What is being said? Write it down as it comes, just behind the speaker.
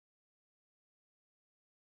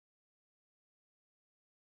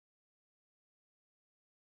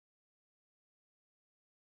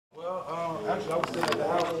Actually, I was sitting at the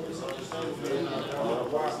house,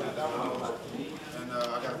 and I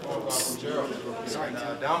got a phone call from Gerald.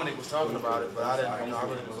 And Dominic was talking about it, but I didn't, I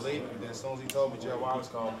really didn't believe it. And then as soon as he told me, Gerald Wallace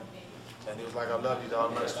called me, and he was like, "I love you,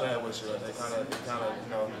 dog. I'm not playing with you." And they kind of,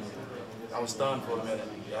 I was stunned for a minute.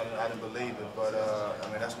 I didn't believe it, but I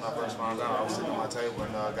mean, that's when I first found out. I was sitting at my table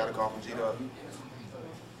and got a call from G-Dub.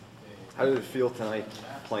 How did it feel tonight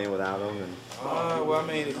playing without him? And well, I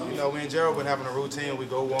mean, me and Gerald been having a routine. We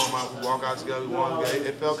go warm out, we walk out together, we warm together.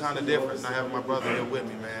 It felt kind of different not having my brother here with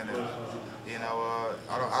me, man. And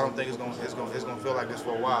I don't think it's gonna feel like this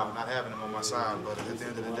for a while, not having him on my side. But at the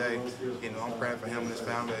end of the day, I'm praying for him and his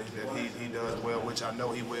family that he does well, which I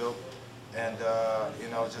know he will. And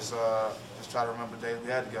just try to remember the days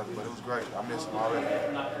we had together. But it was great. I miss him already.